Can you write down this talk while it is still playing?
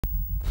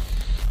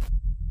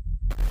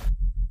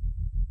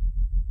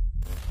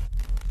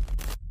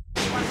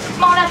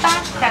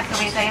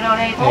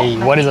Hey,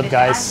 what is up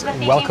guys?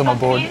 Welcome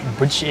aboard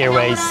British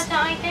Airways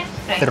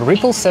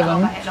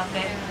 777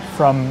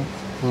 from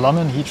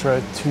London Heathrow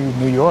to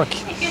New York.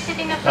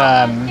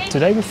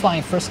 Today we're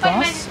flying first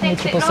class in the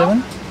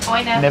 777.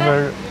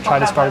 Never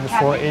tried this product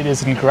before. It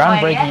isn't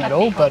groundbreaking at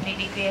all, but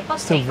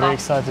still very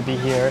excited to be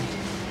here,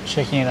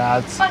 checking it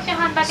out.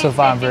 So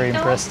far I'm very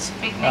impressed.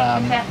 We've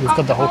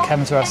got the whole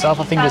cabin to ourselves.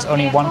 I think there's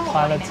only one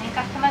pilot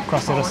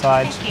across the other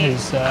side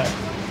who's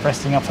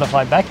resting up for the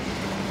flight back.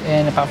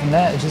 And apart from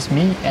that, it's just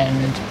me and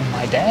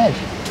my dad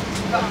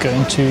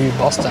going to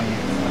Boston,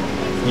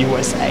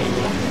 USA.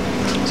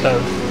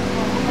 So,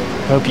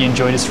 hope you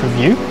enjoy this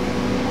review,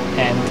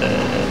 and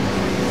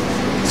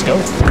let's go.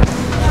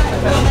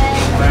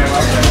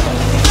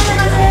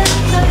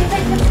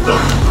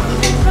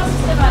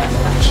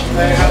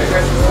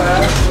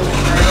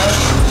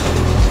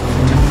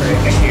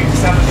 Thank you.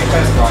 Some of your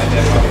first ride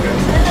there,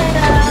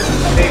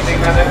 good evening,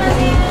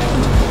 madam.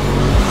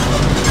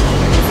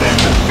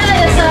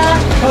 Hello, sir.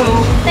 Hello.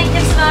 Thank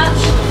you so much.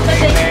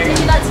 Would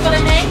you like to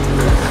follow me?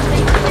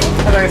 Thank you.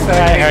 Hello, sir.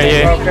 Hi, how are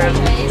you? Welcome.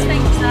 Thank you,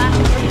 sir.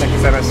 Thank you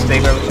so much,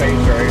 Steve. I'll show you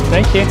through.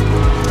 Thank you.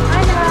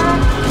 Hi, there.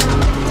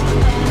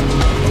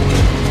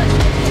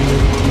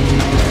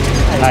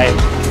 Hi.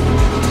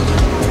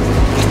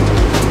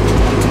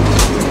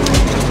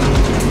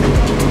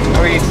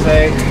 How are you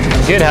today?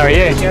 Good, how are you?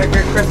 Did you have a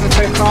good Christmas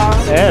so far?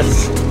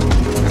 Yes.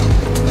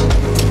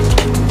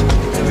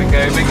 There we go.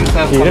 Make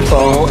yourself Beautiful.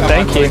 comfortable.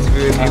 Thank you. I'm going to be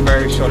with you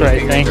very shortly.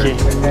 Great, thank you.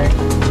 Okay.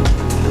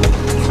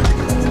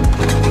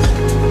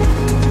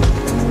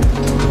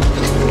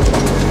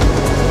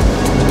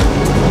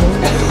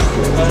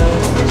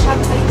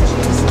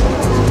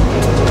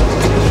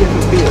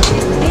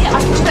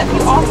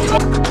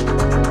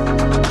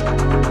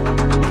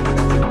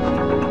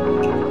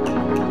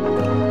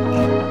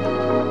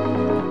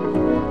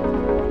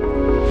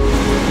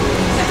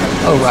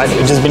 Alright,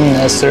 we've just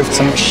been served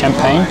some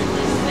champagne.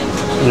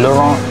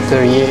 Laurent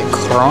Perrier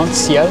Grand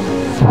Ciel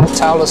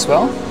towel as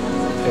well.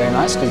 Very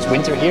nice, because it's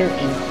winter here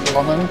in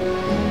London.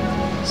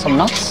 Some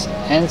nuts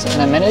and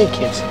an amenity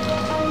kit.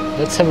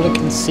 Let's have a look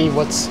and see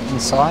what's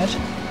inside.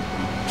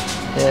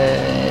 I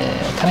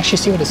can't actually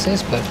see what it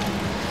says, but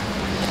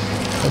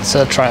let's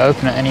try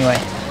open it anyway.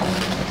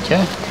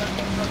 Okay.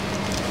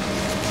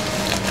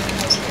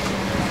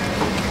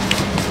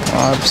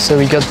 So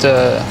we got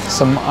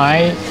some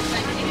eye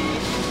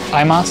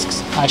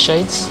masks, eye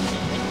shades.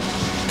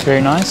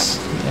 Very nice.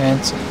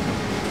 And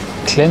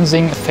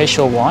cleansing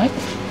facial wipe.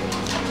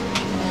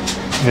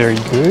 Very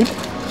good.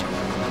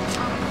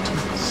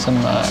 Some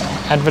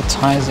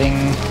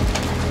advertising.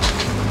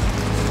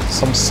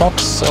 Some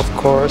socks, of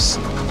course.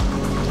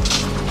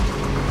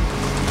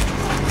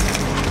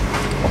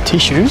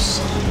 Tissues,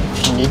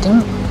 if you need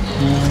them.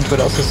 And what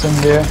else is in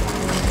there?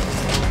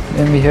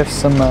 Then we have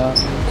some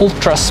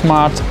Ultra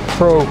Smart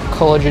Pro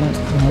Collagen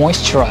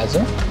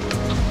Moisturizer.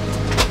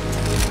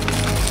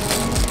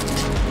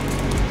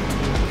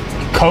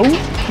 Comb?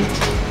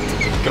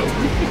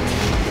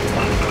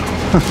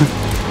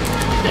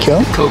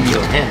 Comb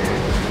your hair,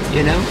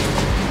 you know?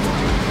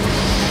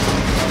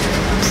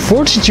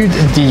 Fortitude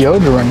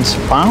deodorant.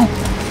 Wow.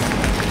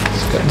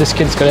 This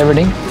kit's got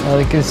everything.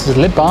 This is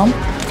lip balm.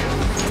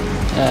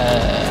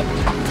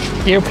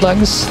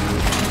 Earplugs.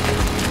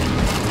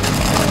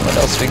 What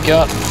else we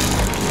got?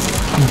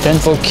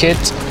 Dental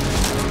kit.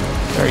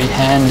 Very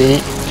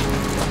handy.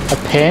 A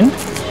pen.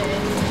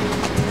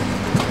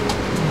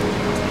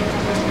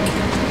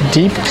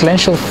 Deep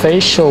cleansing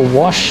facial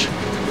wash.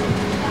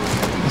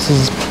 This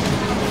is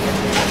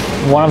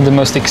one of the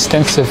most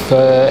extensive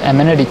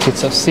amenity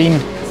kits I've seen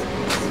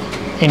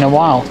in a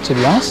while, to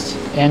be honest.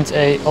 And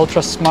a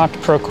Ultra Smart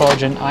Pro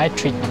Collagen eye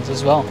treatment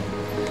as well.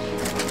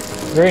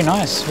 Very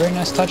nice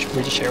touch,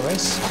 British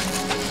Airways.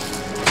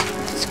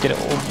 Let's get it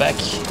all back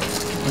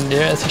in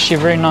there. It's actually a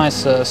very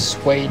nice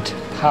suede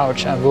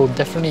pouch. I will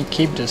definitely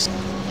keep this.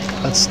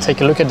 Let's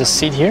take a look at the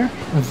seat here.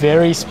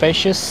 Very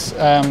spacious,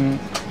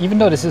 even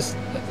though this is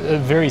a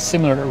very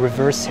similar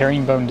reverse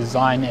herringbone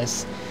design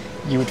as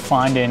you would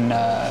find in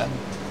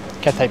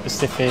Cathay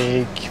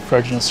Pacific,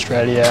 Virgin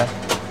Australia,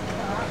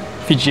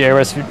 Fiji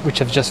Airways, which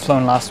have just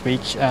flown last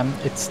week.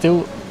 It's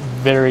still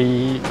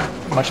very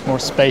much more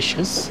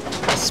spacious,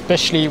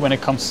 especially when it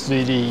comes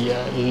to the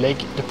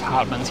leg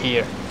department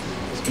here.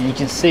 So you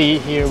can see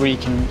here where you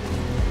can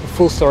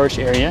full storage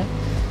area,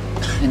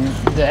 and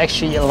they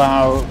actually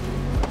allow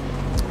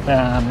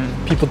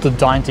people to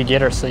dine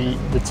together. So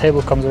the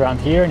table comes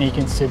around here, and you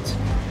can sit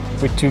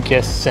with two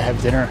guests to have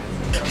dinner.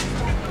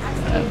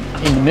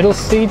 In the middle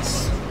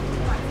seats,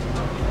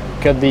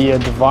 got the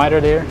divider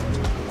there,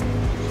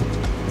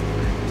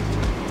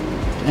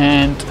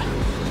 and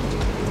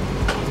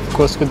of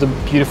course got the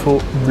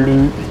beautiful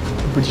blue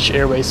British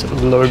Airways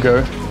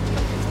logo.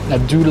 I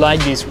do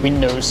like these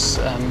windows,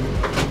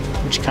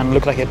 which kind of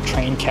look like a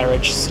train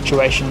carriage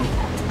situation.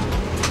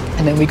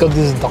 And then we got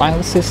this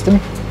dial system,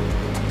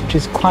 which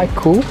is quite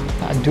cool.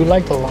 I do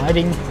like the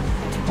lighting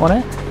on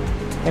it.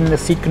 And the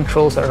seat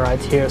controls are right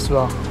here as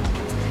well.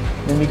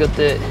 Then we got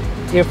the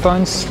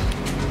earphones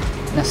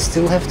And I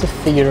still have to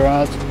figure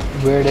out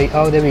where they,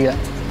 oh there we go.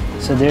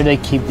 So there they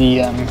keep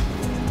the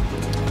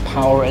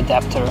power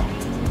adapter.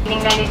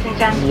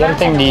 The other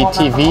thing, the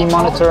TV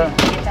monitor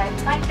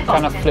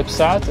kind of flips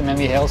out, and then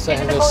we also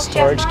have a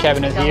storage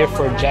cabinet here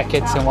for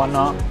jackets and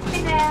whatnot.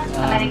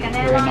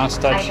 Very nice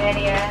touch.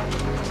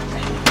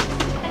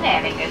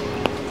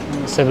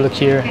 Let's have a look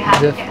here.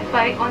 The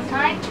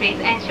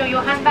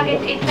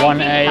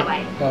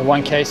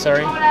 1K,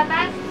 sorry.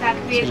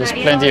 So there's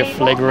plenty of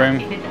leg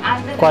room.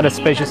 Quite a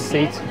spacious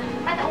seat.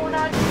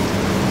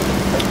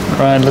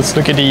 Right, let's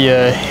look at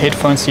the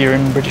headphones here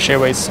in British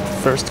Airways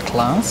First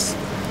Class.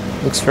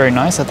 Looks very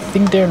nice. I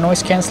think they're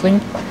noise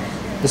cancelling.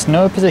 There's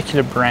no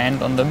particular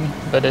brand on them,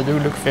 but they do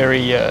look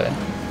very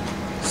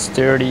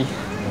sturdy.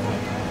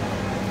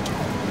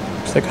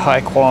 It's like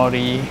high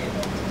quality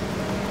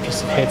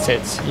piece of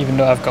headsets, even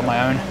though I've got my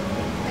own.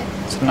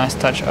 It's a nice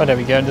touch. Oh, there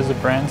we go. There's a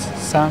brand.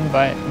 Sound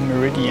by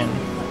Meridian.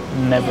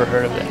 Never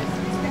heard of that.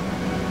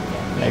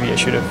 Maybe I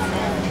should have.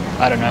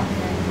 I don't know.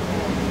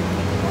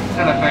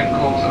 Telephone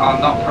calls are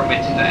not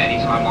permitted at any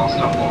time whilst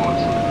on board.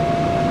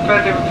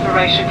 Further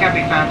information can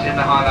be found in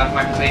the Highlight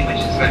magazine, which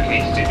is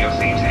located in your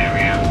seat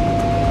area.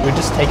 We're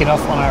just taking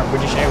off on our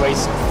British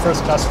Airways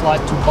First Class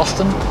flight to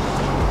Boston.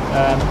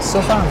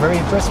 So far I'm very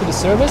impressed with the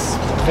service.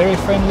 Very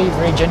friendly,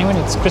 very genuine.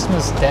 It's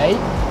Christmas Day,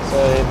 so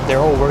they're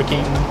all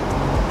working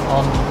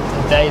on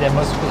a day that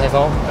most people have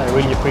home. I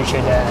really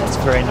appreciate that. It's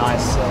very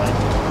nice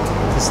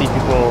to see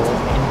people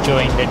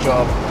enjoying their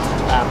job.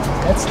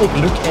 Let's take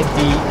a look at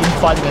the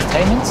in-flight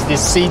entertainment.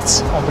 This seat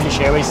on British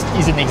Airways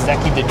isn't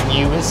exactly the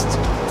newest,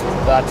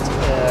 but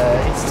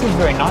it's still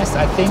very nice.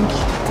 I think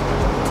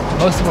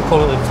most people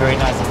call it a very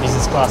nice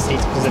business class seat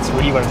because that's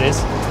really what it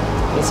is.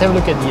 Let's have a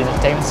look at the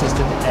entertainment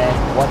system and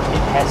what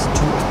it has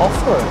to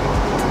offer.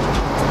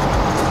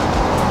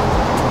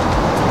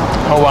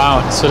 Oh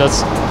wow, so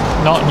that's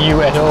not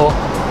new at all.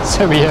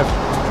 So we have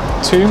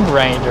Tomb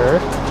Raider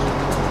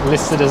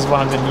listed as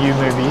one of the new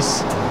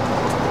movies.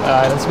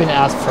 That's been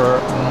out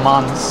for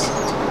months.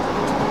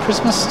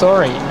 Christmas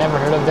Story, never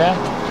heard of that.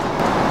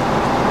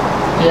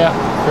 Yeah,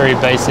 very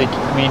basic.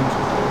 I mean,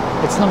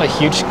 it's not a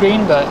huge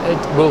screen, but it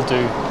will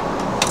do.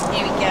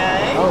 Here we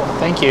go. Oh,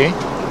 thank you.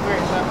 You're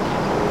very welcome.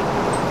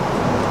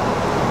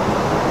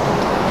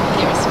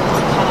 Here are some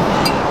colour.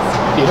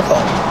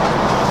 Beautiful.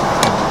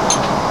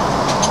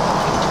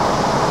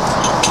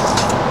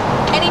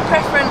 Any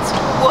preference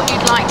what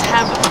you'd like to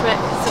have for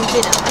some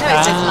dinner? I know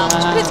it says lunch,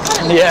 but it's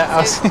kind of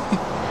yeah. so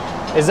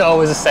Is it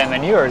always the same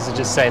menu, or is it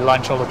just say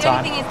lunch all the the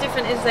time? only thing is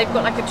different is they've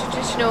got like a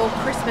traditional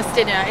Christmas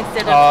dinner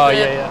instead of Oh, the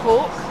yeah.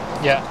 pork.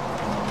 Yeah.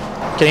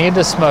 Can you get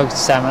the smoked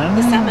salmon?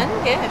 The salmon,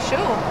 yeah,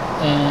 sure.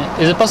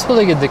 Is it possible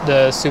to get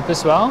the soup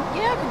as well?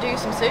 Yeah, I can do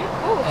some soup,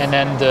 of course. And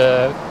then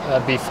the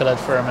beef fillet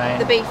for a main?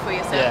 The beef for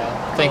yourself.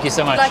 Yeah, thank you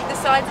so much. Would you like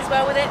the sides as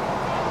well with it?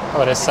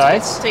 Oh, the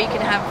sides? So you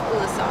can have all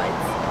the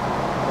sides.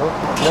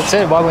 That's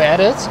it, while we're at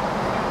it.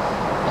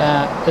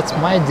 It's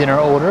my dinner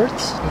ordered.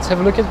 Let's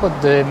have a look at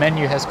what the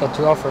menu has got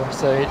to offer.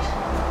 So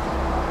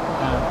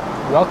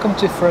welcome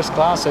to First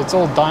Class. So it's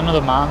all dine on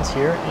demand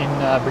here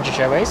in British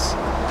Airways,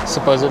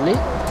 supposedly.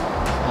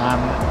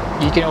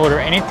 You can order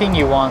anything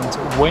you want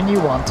when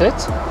you want it,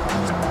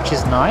 which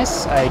is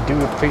nice. I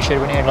do appreciate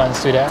when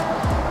airlines do that.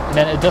 And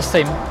then it does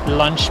say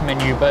lunch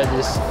menu, but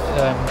it's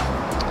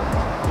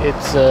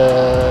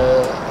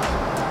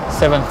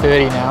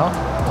 7:30 now,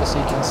 as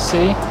you can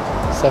see,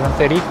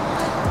 7:30.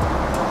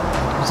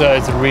 So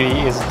it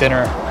really is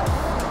dinner.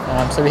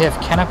 So we have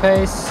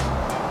canapes,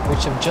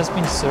 which have just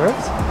been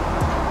served.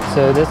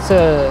 So that's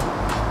a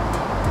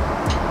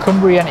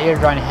Cumbrian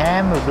air-dried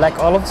ham with black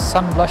olives,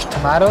 sun-blushed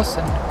tomatoes,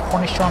 and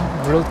cornichon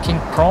grilled king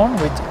prawn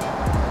with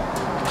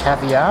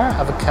caviar,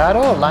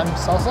 avocado, lime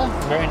salsa.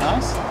 Very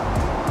nice.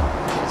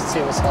 Let's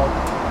see what's I'll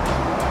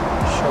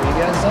show you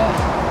guys that.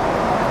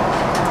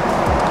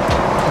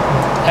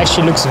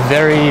 Actually looks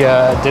very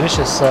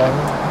delicious.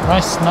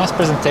 Nice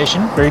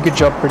presentation. Very good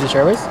job, British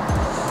Airways.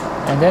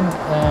 And then,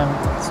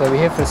 so we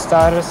have for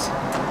starters.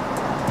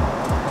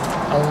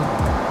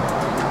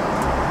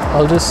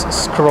 I'll just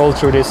scroll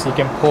through this. You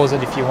can pause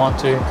it if you want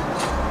to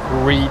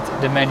read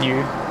the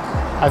menu.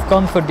 I've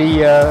gone for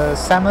the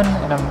salmon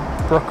and a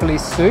broccoli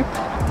soup,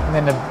 and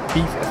then a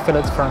beef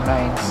fillet for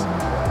mains.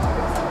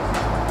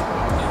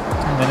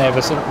 And then they have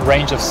a sort of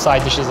range of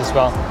side dishes as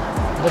well.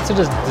 Let's do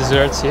the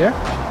desserts here.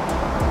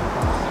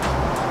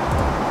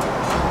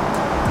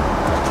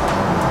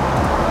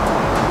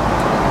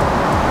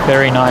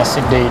 Very nice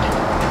indeed.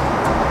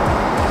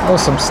 Oh,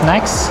 some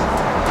snacks.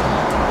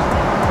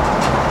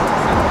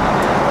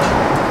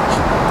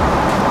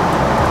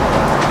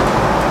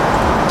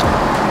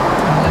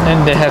 And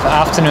then they have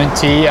afternoon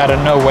tea. I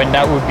don't know when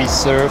that would be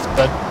served,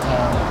 but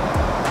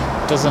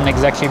doesn't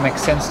exactly make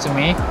sense to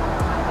me.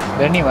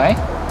 But anyway,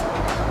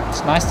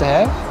 it's nice to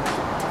have.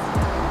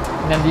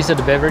 And then these are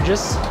the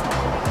beverages.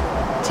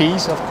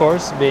 Teas, of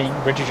course, being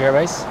British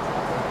Airways.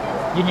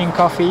 Union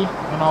coffee,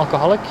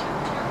 non-alcoholic.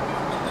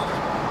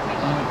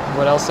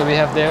 What else do we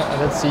have there?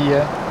 Let's see,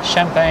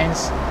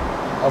 champagnes.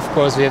 Of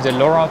course, we have the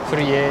Laurent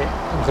Perrier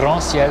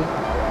Grand Ciel.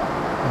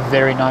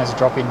 Very nice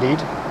drop indeed.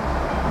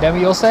 Then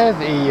we also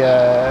have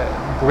a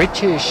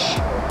British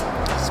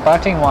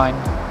sparkling wine.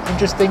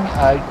 Interesting.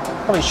 I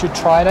probably should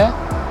try that.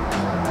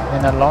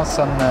 And I lance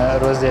on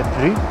Rosé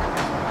Bru.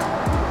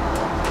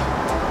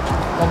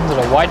 Onto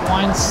the white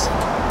wines.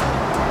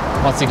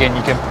 Once again,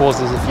 you can pause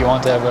this if you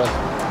want to have a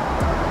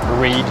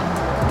read.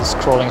 Just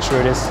scrolling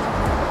through this.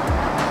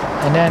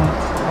 And then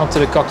onto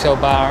the cocktail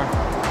bar.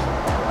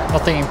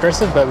 Nothing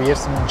impressive, but we have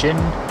some gin,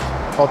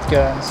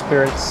 vodka,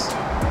 spirits,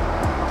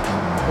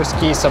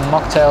 whiskey, some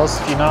mocktails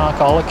if you're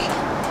non-alcoholic.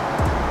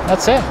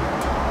 That's it.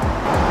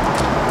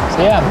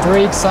 So yeah, I'm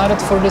very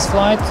excited for this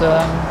flight.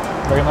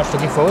 Very much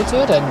looking forward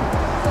to it, and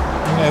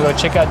I'm gonna go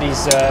check out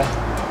these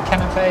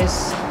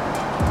canapes.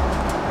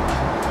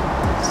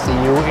 See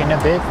you in a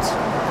bit.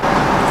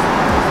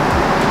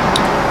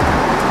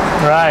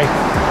 Right.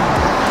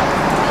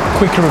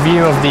 Quick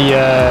review of the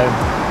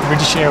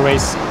British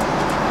Airways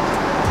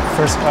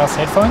First Class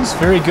headphones.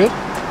 Very good.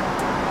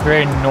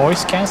 Very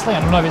noise cancelling.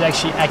 I don't know if it's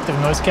actually active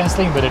noise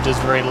cancelling, but it's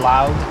just very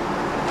loud.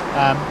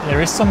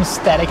 There is some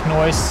static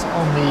noise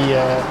on the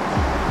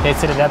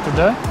headset adapter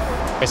though,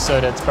 so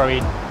that's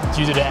probably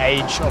due to the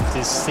age of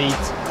this seat.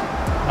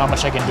 Not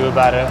much I can do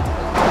about it.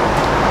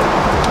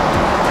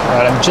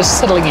 Alright, I'm just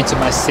settling into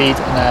my seat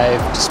and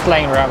I'm just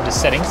playing around with the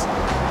settings.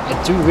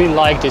 I do really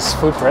like this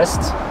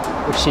footrest,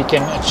 which you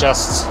can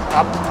adjust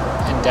up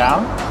and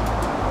down.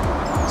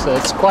 So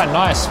it's quite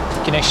nice.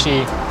 You can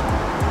actually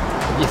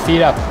put your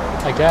feet up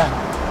like that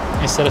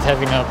instead of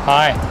having it up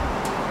high.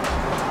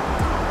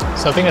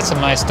 So I think that's a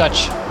nice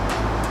touch.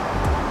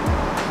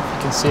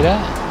 You can see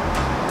that.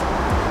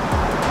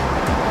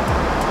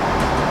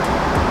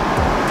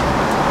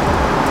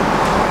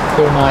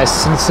 Very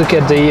nice. Let's look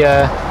at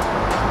the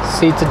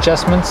seat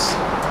adjustments.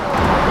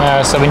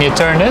 So when you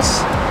turn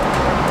this,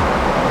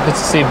 puts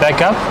the seat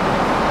back up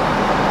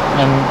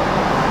and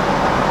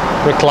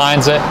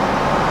reclines it.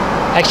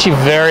 Actually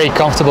very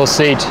comfortable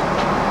seat.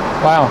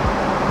 Wow.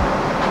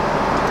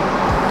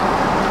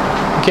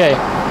 Okay.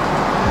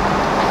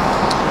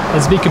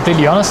 Let's be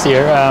completely honest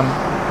here.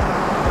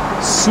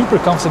 Super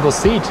comfortable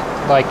seat.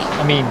 Like,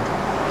 I mean,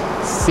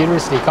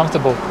 seriously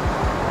comfortable.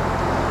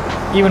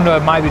 Even though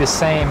it might be the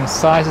same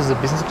size as a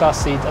business class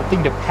seat, I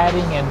think the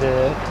padding and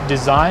the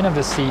design of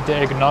the seat, the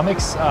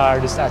ergonomics are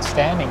just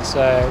outstanding.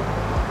 So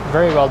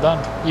very well done.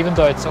 Even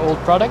though it's an old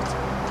product,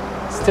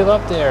 it's still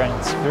up there and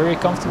it's very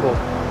comfortable.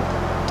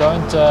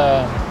 Don't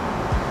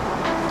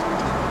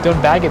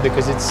bag it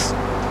because it's,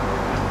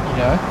 you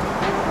know,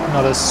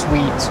 not as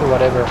sweet or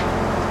whatever.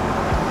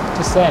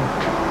 Just saying.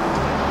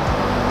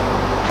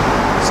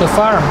 So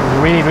far,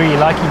 I'm really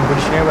liking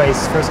British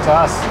Airways First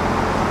Class.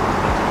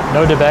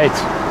 No debate.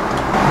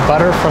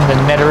 Butter from the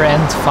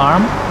Netherend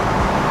farm.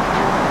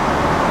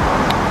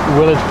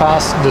 Will it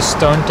pass the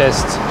stone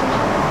test?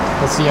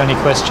 That's the only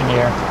question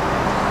here.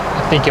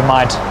 I think it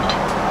might.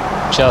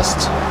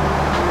 Just.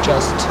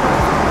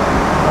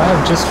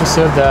 I've just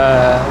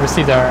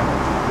received our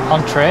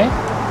entree.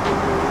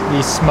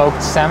 The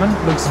smoked salmon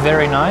looks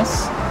very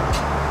nice.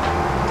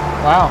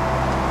 Wow,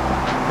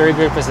 very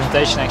great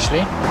presentation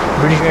actually.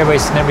 British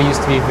Airways never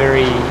used to be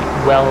very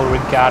well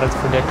regarded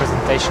for their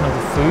presentation of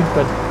the food,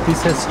 but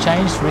this has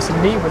changed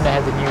recently when they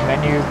had the new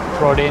menu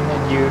brought in, a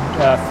new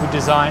food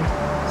design.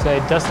 So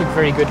it does look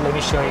very good. Let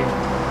me show you.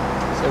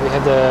 So we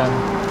have the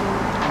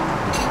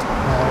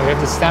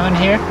salmon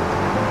here.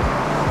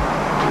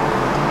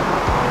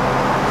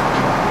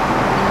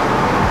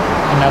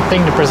 And I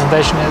think the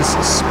presentation is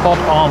spot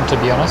on, to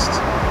be honest.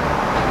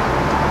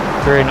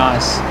 Very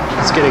nice.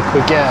 Let's get a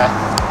quick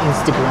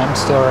Instagram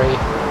story.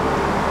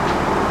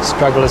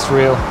 Struggle is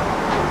real.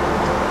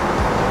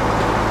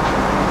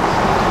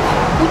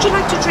 Would you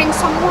like to drink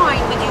some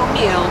wine with your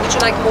meal? Would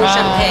you like more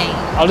champagne?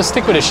 I'll just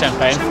stick with the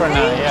champagne for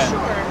now, yeah. Sure.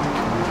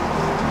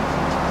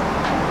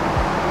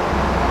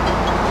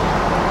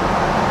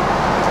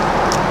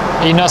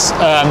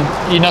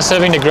 You're not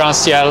serving the Grand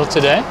Ciel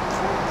today?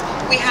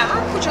 We have.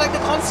 Would you like the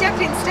Grand Ciel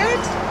instead?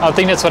 I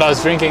think that's what I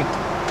was drinking.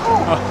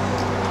 Oh.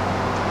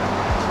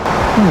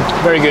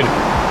 Very good.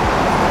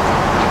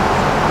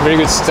 Very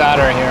good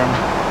starter here.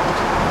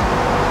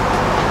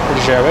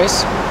 British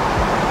Airways.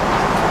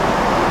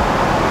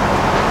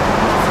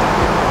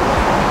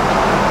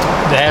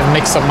 They have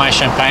mixed up my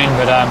champagne,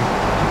 but I'm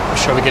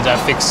sure we get that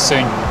fixed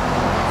soon.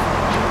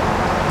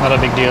 Not a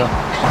big deal.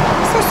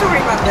 I'm so sorry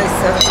about this.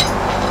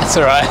 It's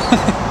alright.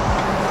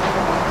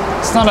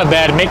 It's not a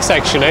bad mix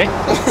actually.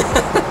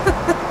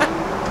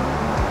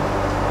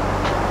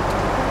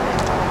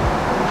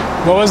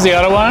 What was the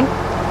other one?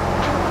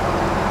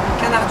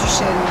 Canard du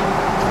Chêne.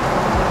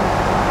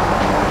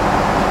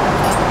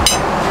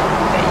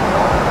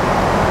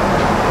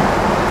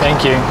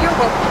 Thank you. You're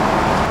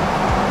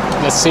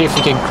welcome. Let's see if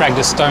we can crack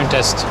the stone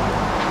test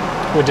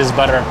with this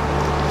butter.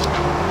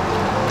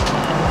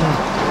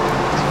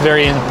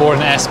 Very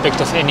important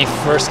aspect of any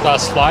first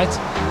class flight.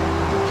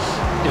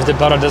 If the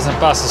butter doesn't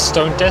pass the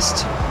stone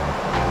test,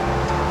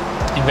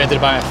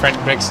 invented by my friend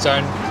Greg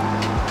Stone,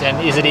 then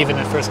is it even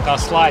a first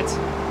class flight?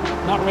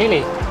 Not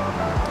really.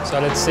 So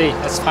let's see,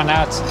 let's find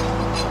out.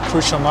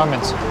 Crucial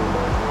moment.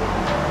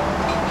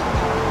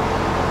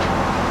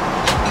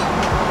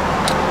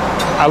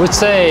 I would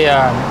say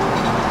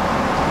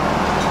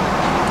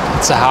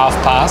it's a half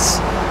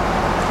pass.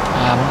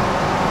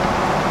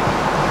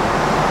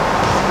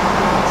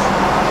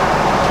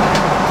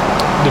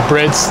 The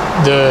breads,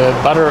 the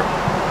butter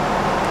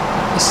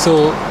is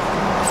still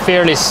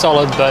fairly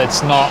solid, but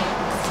it's not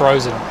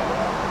frozen.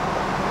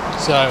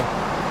 So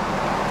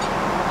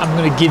I'm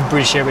gonna give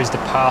British Airways the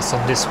pass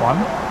on this one,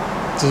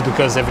 just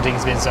because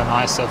everything's been so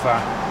nice so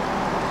far.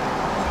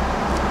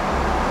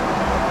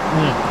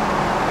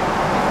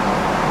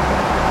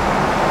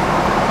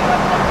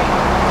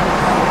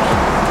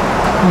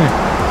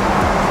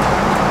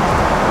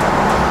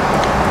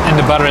 And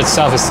the butter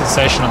itself is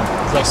sensational.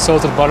 It's like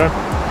salted butter.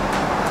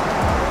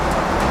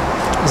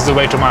 It's the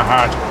way to my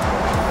heart.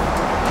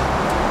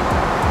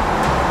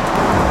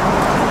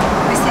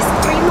 This is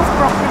cream of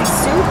broccoli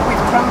soup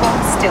with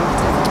crumbled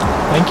stilton.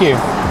 Thank you.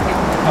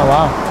 Oh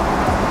wow.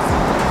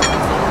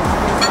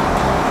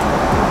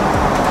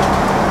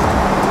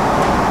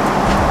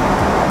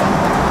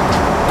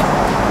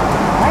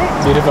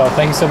 Beautiful,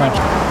 thank you so much.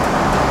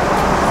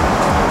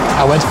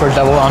 I went for a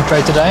double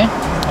entree today.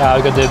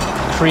 I got the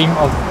cream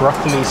of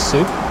broccoli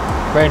soup.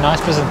 Very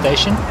nice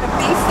presentation.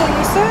 Beef for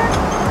you, sir?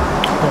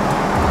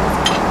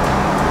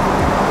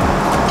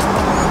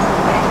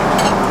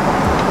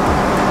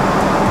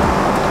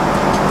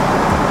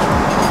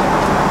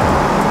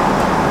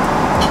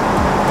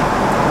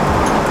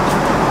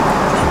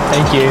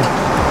 Thank you.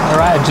 All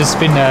right, just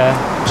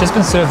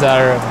been served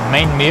our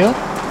main meal.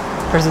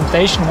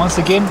 Presentation once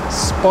again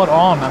spot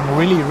on. I'm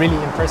really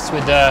impressed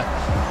with the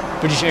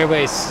British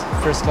Airways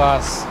First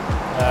Class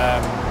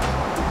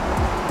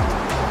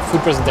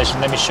food presentation.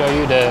 Let me show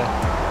you the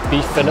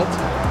beef fillet.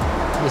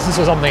 This is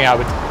something I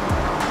would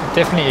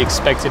definitely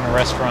expect in a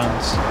restaurant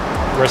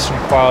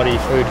quality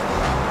food.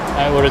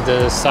 I ordered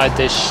the side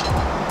dish.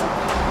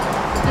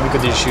 Then we got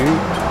the jus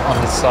on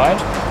the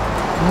side.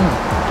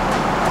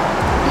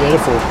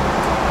 Beautiful.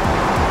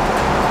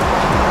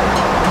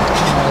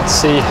 Let's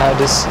see how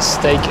this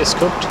steak is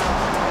cooked.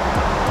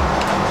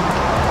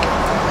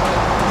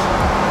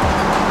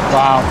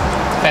 Wow,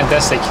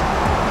 fantastic.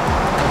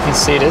 You can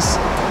see this.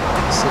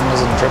 So it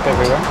doesn't drip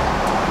everywhere.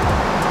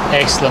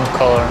 Excellent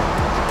color.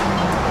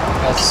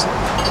 That's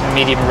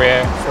medium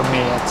rare for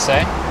me, I'd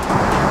say.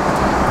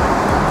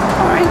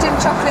 Orange and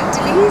chocolate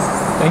delice.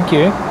 Thank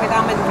you. With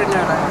almond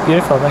granola.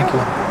 Beautiful, thank you.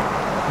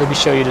 Let me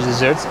show you the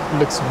dessert. It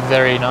looks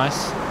very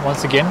nice.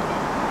 Once again,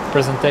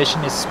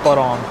 presentation is spot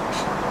on.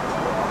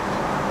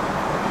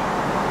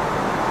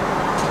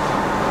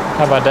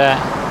 How about that?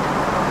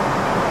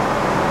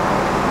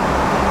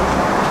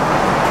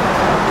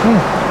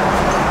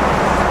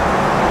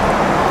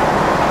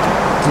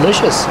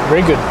 Delicious,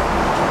 very good.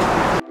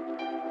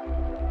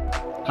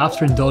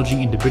 After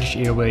indulging in the British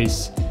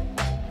Airways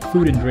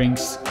food and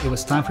drinks, it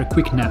was time for a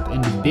quick nap,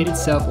 and the bed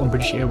itself on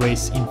British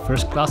Airways in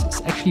first class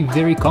is actually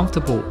very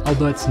comfortable,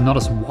 although it's not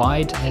as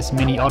wide as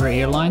many other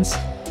airlines.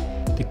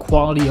 The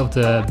quality of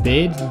the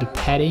bed, the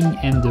padding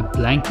and the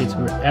blankets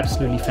were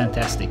absolutely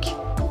fantastic.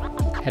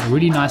 Had a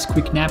really nice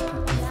quick nap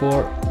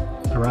before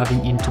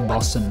arriving into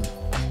Boston.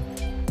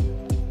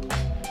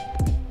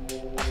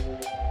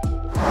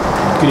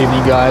 Good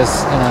evening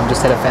guys,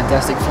 just had a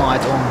fantastic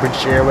flight on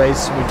British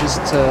Airways. We're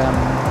just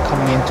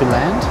coming into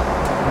land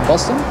in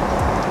Boston.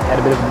 Had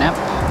a bit of a nap.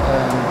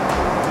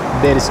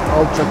 Bed is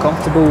ultra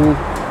comfortable.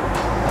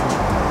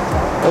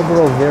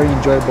 Overall very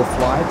enjoyable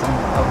flight.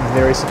 I'm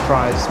very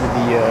surprised with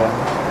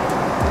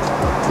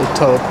the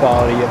total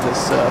quality of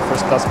this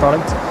first class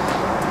product.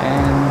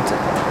 And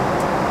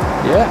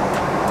yeah,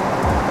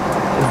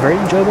 a very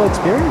enjoyable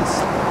experience.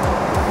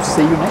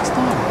 See you next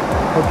time.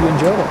 Hope you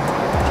enjoyed it.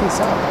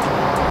 Peace out.